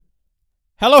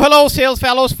Hello, hello, sales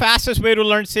fellows. Fastest way to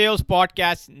learn sales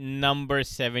podcast number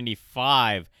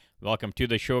 75. Welcome to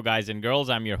the show, guys and girls.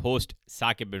 I'm your host,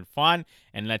 Saqib Irfan,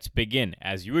 and let's begin,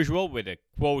 as usual, with a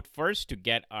quote first to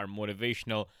get our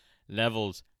motivational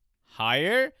levels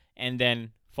higher, and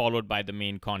then followed by the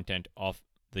main content of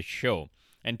the show.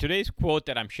 And today's quote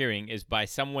that I'm sharing is by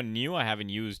someone new. I haven't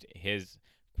used his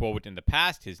quote in the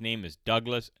past. His name is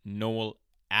Douglas Noel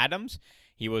Adams.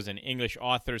 He was an English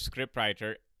author,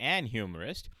 scriptwriter, and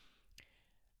humorist.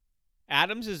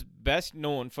 Adams is best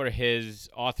known for his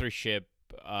authorship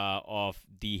of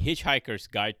The Hitchhiker's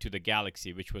Guide to the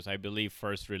Galaxy, which was, I believe,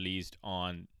 first released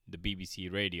on the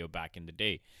BBC radio back in the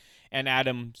day. And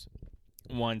Adams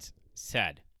once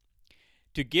said,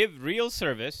 "To give real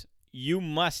service, you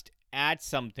must add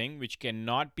something which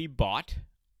cannot be bought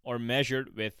or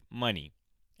measured with money,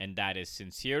 and that is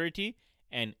sincerity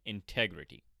and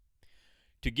integrity.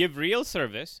 To give real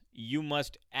service, you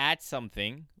must add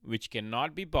something which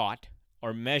cannot be bought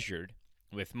or measured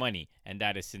with money, and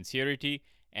that is sincerity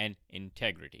and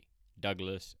integrity."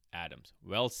 Douglas Adams.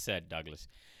 Well said, Douglas.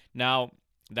 Now,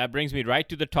 that brings me right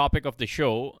to the topic of the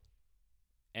show,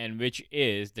 and which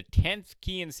is the 10th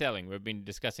key in selling. We've been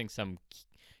discussing some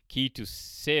key to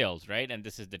sales, right? And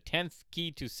this is the 10th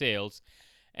key to sales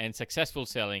and successful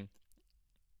selling,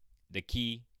 the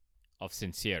key of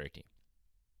sincerity.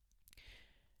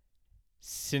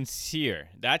 Sincere.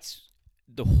 That's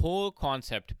the whole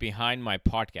concept behind my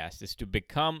podcast, is to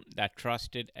become that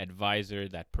trusted advisor,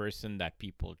 that person that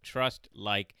people trust,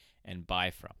 like, and buy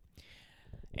from.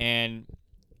 And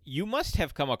you must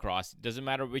have come across, doesn't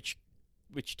matter which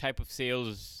type of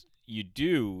sales you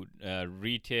do,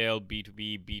 retail,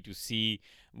 B2B, B2C,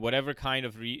 whatever kind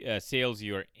of sales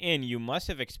you're in, you must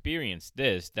have experienced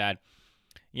this, that,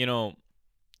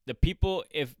 the people,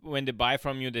 if when they buy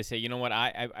from you, they say, you know what,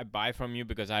 I buy from you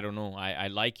because I don't know, I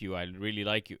like you, I really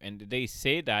like you. And they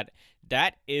say that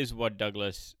is what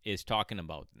Douglas is talking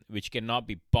about, which cannot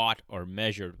be bought or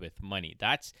measured with money.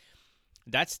 That's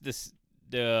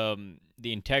the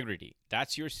integrity.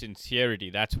 That's your sincerity.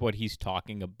 That's what he's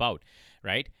talking about,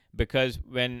 right? Because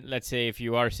when, let's say, if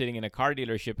you are sitting in a car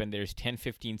dealership and there's 10,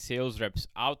 15 sales reps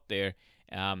out there,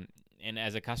 and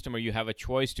as a customer, you have a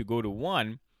choice to go to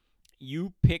one,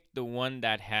 you pick the one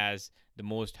that has the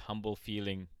most humble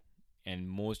feeling and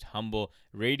most humble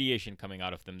radiation coming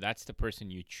out of them. That's the person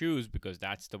you choose because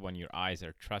that's the one your eyes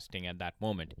are trusting at that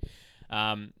moment.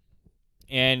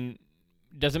 And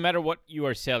doesn't matter what you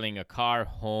are selling, a car,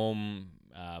 home,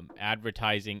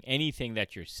 advertising, anything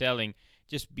that you're selling,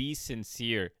 just be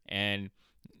sincere. And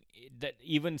that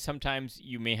even sometimes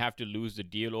you may have to lose the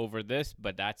deal over this,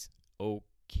 but that's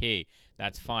okay.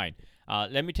 That's fine.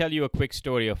 Let me tell you a quick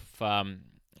story of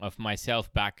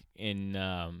myself back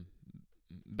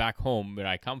home where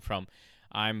I come from.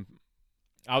 I'm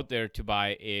out there to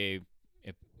buy a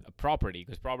property,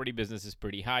 because property business is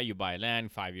pretty high. You buy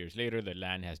land, 5 years later, the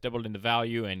land has doubled in the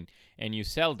value, and you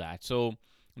sell that. So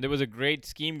there was a great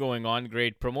scheme going on,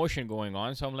 great promotion going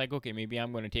on. So I'm like, okay, maybe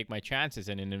I'm going to take my chances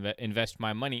and invest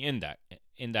my money in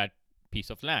that piece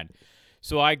of land.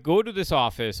 So I go to this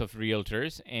office of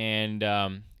realtors, and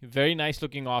very nice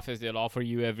looking office. They'll offer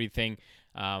you everything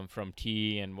from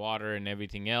tea and water and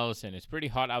everything else. And it's pretty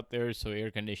hot out there, so air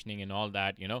conditioning and all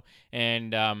that,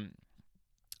 And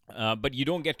but you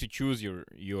don't get to choose your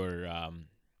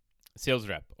sales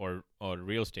rep or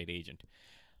real estate agent.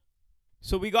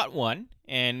 So we got one,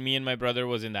 and me and my brother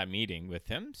was in that meeting with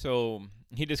him. So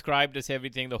he described us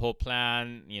everything, the whole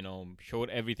plan,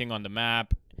 showed everything on the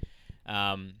map.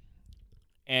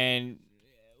 And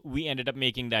we ended up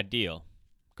making that deal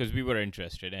because we were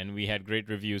interested and we had great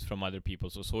reviews from other people.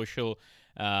 So social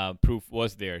proof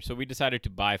was there. So we decided to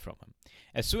buy from him.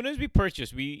 As soon as we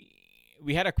purchased, we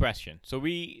had a question. So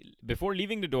before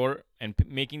leaving the door and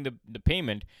making the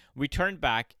payment, we turned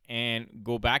back and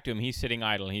go back to him. He's sitting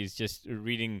idle. He's just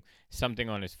reading something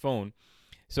on his phone.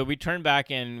 So we turn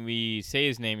back and we say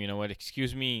his name,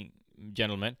 excuse me,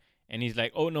 gentlemen. And he's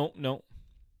like, oh, no,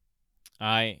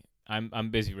 I'm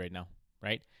busy right now,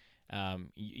 right?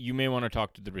 You may want to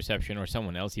talk to the reception or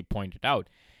someone else, he pointed out.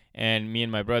 And me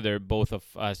and my brother, both of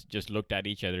us just looked at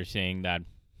each other saying that,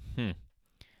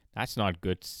 that's not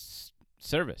good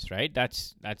service, right?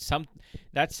 That's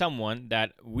someone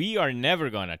that we are never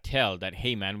going to tell that,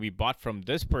 hey, man, we bought from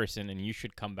this person and you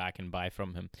should come back and buy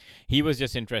from him. He was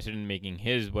just interested in making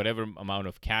his whatever amount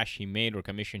of cash he made or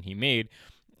commission he made.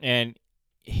 And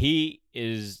he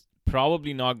is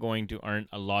probably not going to earn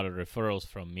a lot of referrals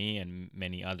from me and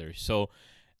many others. So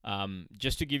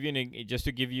just to give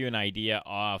you an idea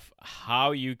of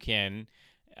how you can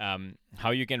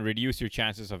how you can reduce your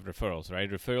chances of referrals, right?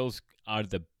 Referrals are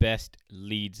the best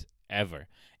leads ever.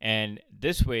 And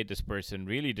this way, this person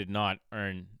really did not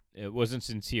earn, it wasn't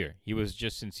sincere. He was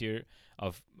just sincere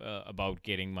of about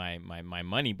getting my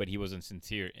money, but he wasn't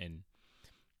sincere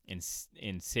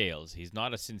in sales. He's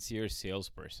not a sincere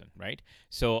salesperson, right?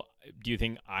 So do you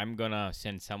think I'm gonna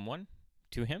send someone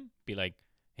to him? Be like,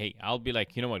 hey, I'll be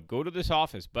like, you know what, go to this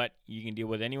office, but you can deal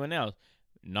with anyone else,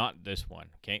 not this one.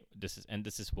 Okay, this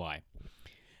is why.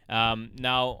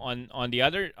 Now on the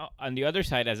other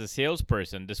side, as a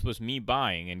salesperson, this was me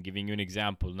buying and giving you an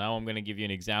example. Now I'm going to give you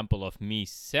an example of me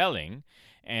selling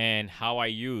and how I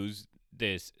use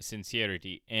this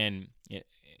sincerity and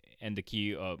the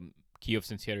key of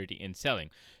sincerity in selling.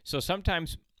 So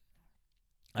sometimes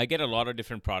I get a lot of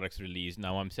different products released.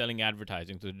 Now I'm selling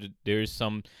advertising, so there's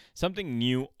something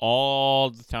new all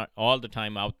the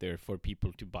time out there for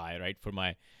people to buy, right? For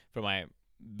my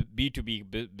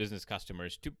B2B business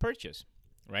customers to purchase,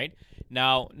 right?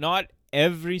 Now, not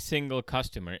every single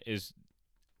customer is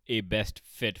a best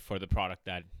fit for the product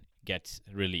that gets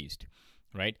released,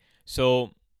 right?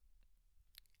 So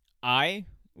I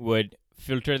would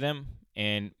filter them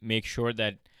and make sure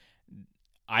that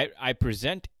I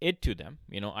present it to them.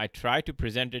 I try to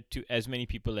present it to as many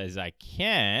people as I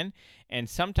can. And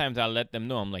sometimes I'll let them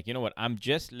know. I'm like, you know what? I'm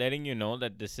just letting you know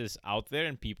that this is out there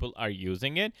and people are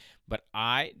using it. But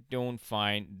I don't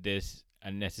find this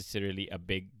necessarily a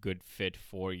big good fit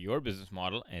for your business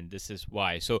model. And this is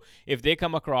why. So if they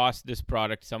come across this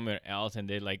product somewhere else and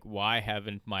they're like, why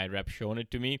haven't my rep showed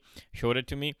it to me,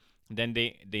 then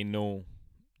they know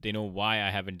why I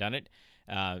haven't done it.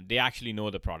 They actually know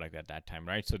the product at that time,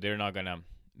 right? So they're not gonna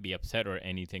be upset or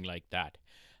anything like that.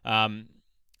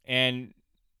 And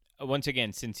once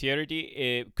again,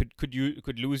 sincerity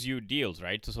could lose you deals,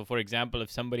 right? So for example,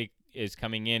 if somebody is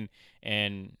coming in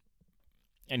and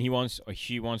he wants or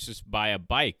she wants to buy a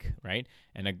bike, right?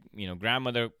 And a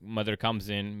mother comes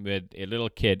in with a little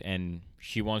kid and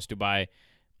she wants to buy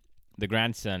the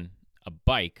grandson a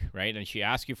bike, right? And she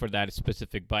asks you for that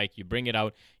specific bike. You bring it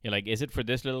out. You're like, is it for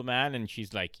this little man? And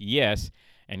she's like, yes.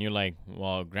 And you're like,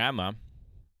 well, grandma,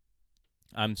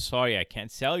 I'm sorry, I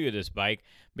can't sell you this bike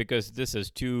because this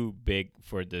is too big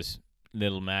for this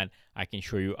little man. I can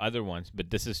show you other ones,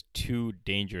 but this is too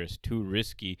dangerous, too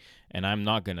risky, and I'm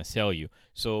not going to sell you.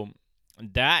 So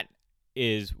that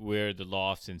is where the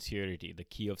law of sincerity, the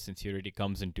key of sincerity,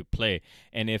 comes into play.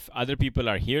 And if other people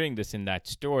are hearing this in that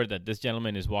store, that this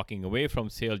gentleman is walking away from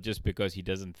sale just because he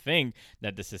doesn't think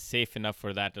that this is safe enough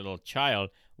for that little child,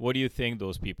 what do you think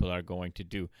those people are going to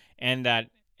do? And that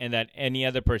any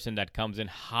other person that comes in,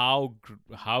 how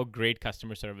great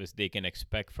customer service they can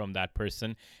expect from that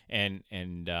person, and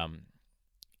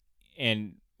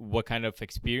what kind of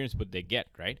experience would they get,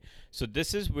 right? So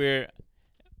this is where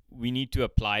we need to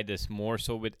apply this more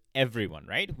so with everyone,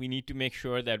 right? We need to make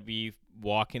sure that we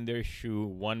walk in their shoe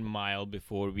 1 mile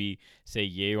before we say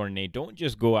yay or nay. Don't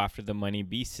just go after the money.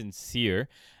 Be sincere,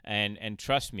 and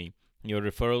trust me, your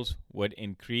referrals would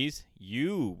increase.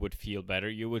 You would feel better.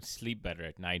 You would sleep better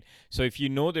at night. So if you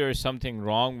know there is something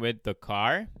wrong with the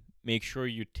car, make sure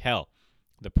you tell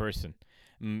the person.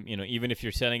 Even if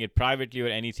you're selling it privately or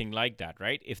anything like that,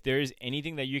 right? If there is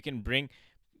anything that you can bring,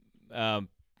 let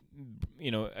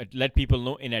people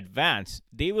know in advance,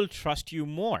 they will trust you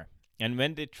more. And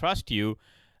when they trust you,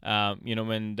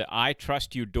 when the I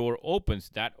trust you door opens,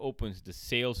 that opens the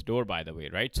sales door, by the way,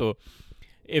 right? So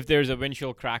if there's a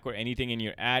windshield crack or anything in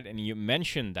your ad and you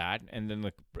mention that, and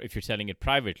then if you're selling it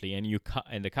privately and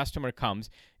and the customer comes,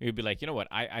 you'll be like, you know what,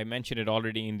 I mentioned it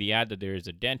already in the ad that there is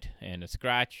a dent and a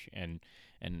scratch and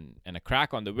a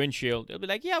crack on the windshield. They'll be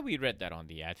like, yeah, we read that on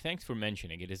the ad. Thanks for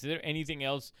mentioning it. Is there anything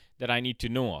else that I need to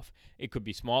know of? It could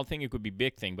be small thing, it could be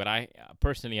big thing, but I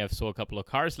personally have sold a couple of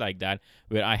cars like that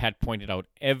where I had pointed out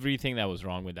everything that was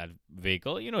wrong with that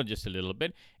vehicle, just a little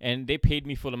bit, and they paid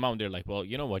me full amount. They're like, well,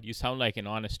 you know what, you sound like an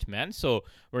honest man, so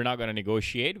we're not going to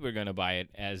negotiate. We're going to buy it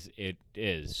as it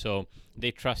is. So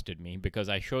they trusted me because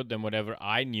I showed them whatever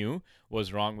I knew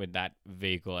was wrong with that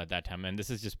vehicle at that time. And this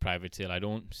is just private sale. I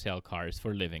don't sell cars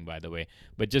for a living, by the way,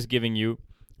 but just giving you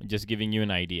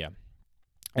an idea.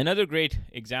 Another great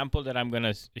example that I'm going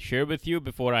to share with you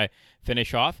before I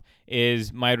finish off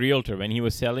is my realtor. When he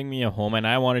was selling me a home and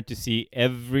I wanted to see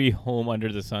every home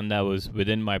under the sun that was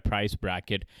within my price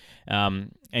bracket,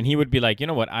 and he would be like, you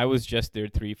know what, I was just there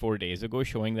 3-4 days ago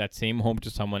showing that same home to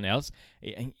someone else.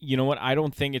 You know what, I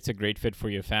don't think it's a great fit for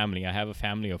your family. I have a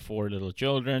family of 4 little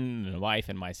children, and a wife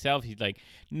and myself. He's like,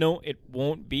 no, it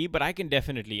won't be, but I can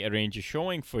definitely arrange a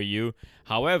showing for you.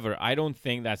 However, I don't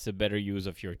think that's a better use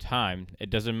of your time. It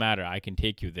doesn't matter. I can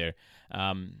take you there.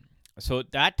 So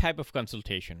that type of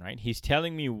consultation, right? He's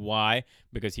telling me why,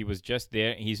 because he was just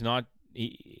there. He's not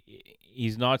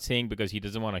saying because he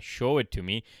doesn't want to show it to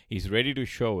me. He's ready to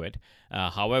show it.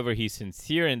 However, he's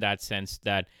sincere in that sense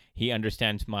that he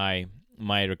understands my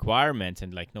requirements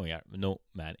and like, no, yeah, no,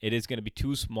 man, it is going to be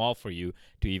too small for you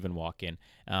to even walk in.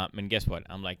 And guess what?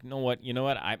 I'm like, you know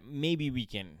what? Maybe we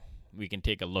can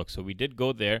take a look. So we did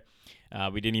go there.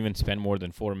 We didn't even spend more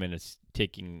than 4 minutes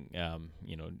taking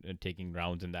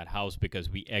rounds in that house because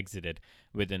we exited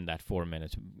within that 4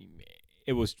 minutes.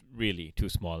 It was really too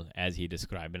small, as he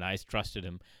described, and I trusted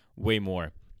him way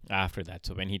more after that.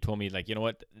 So when he told me, like, you know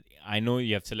what, I know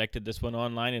you have selected this one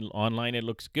online, and online it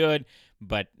looks good,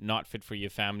 but not fit for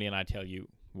your family, and I tell you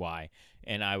why.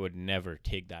 And I would never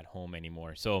take that home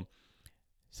anymore. So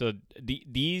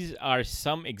these are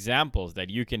some examples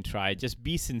that you can try. Just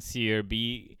be sincere.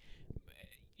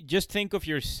 Just think of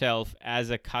yourself as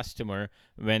a customer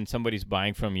when somebody's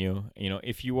buying from you.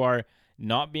 If you are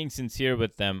not being sincere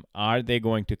with them, are they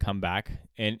going to come back?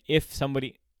 And if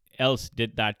somebody else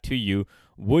did that to you,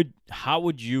 how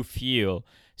would you feel?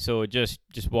 So just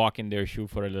walk in their shoe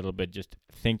for a little bit. Just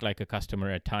think like a customer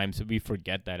at times. So we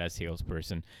forget that as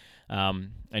salesperson,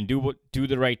 and do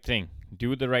the right thing.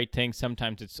 Do the right thing.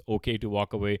 Sometimes it's okay to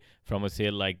walk away from a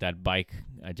sale like that bike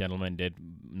a gentleman did,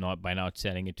 not by not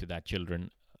selling it to that child,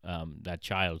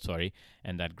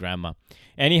 and that grandma.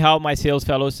 Anyhow, my sales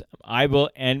fellows, I will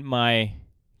end my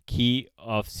Key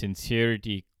of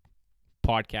Sincerity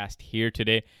podcast here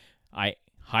today. I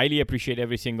highly appreciate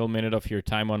every single minute of your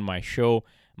time on my show.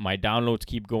 My downloads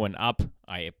keep going up.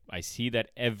 I see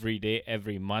that every day,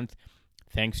 every month.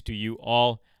 Thanks to you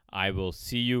all. I will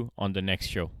see you on the next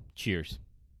show. Cheers.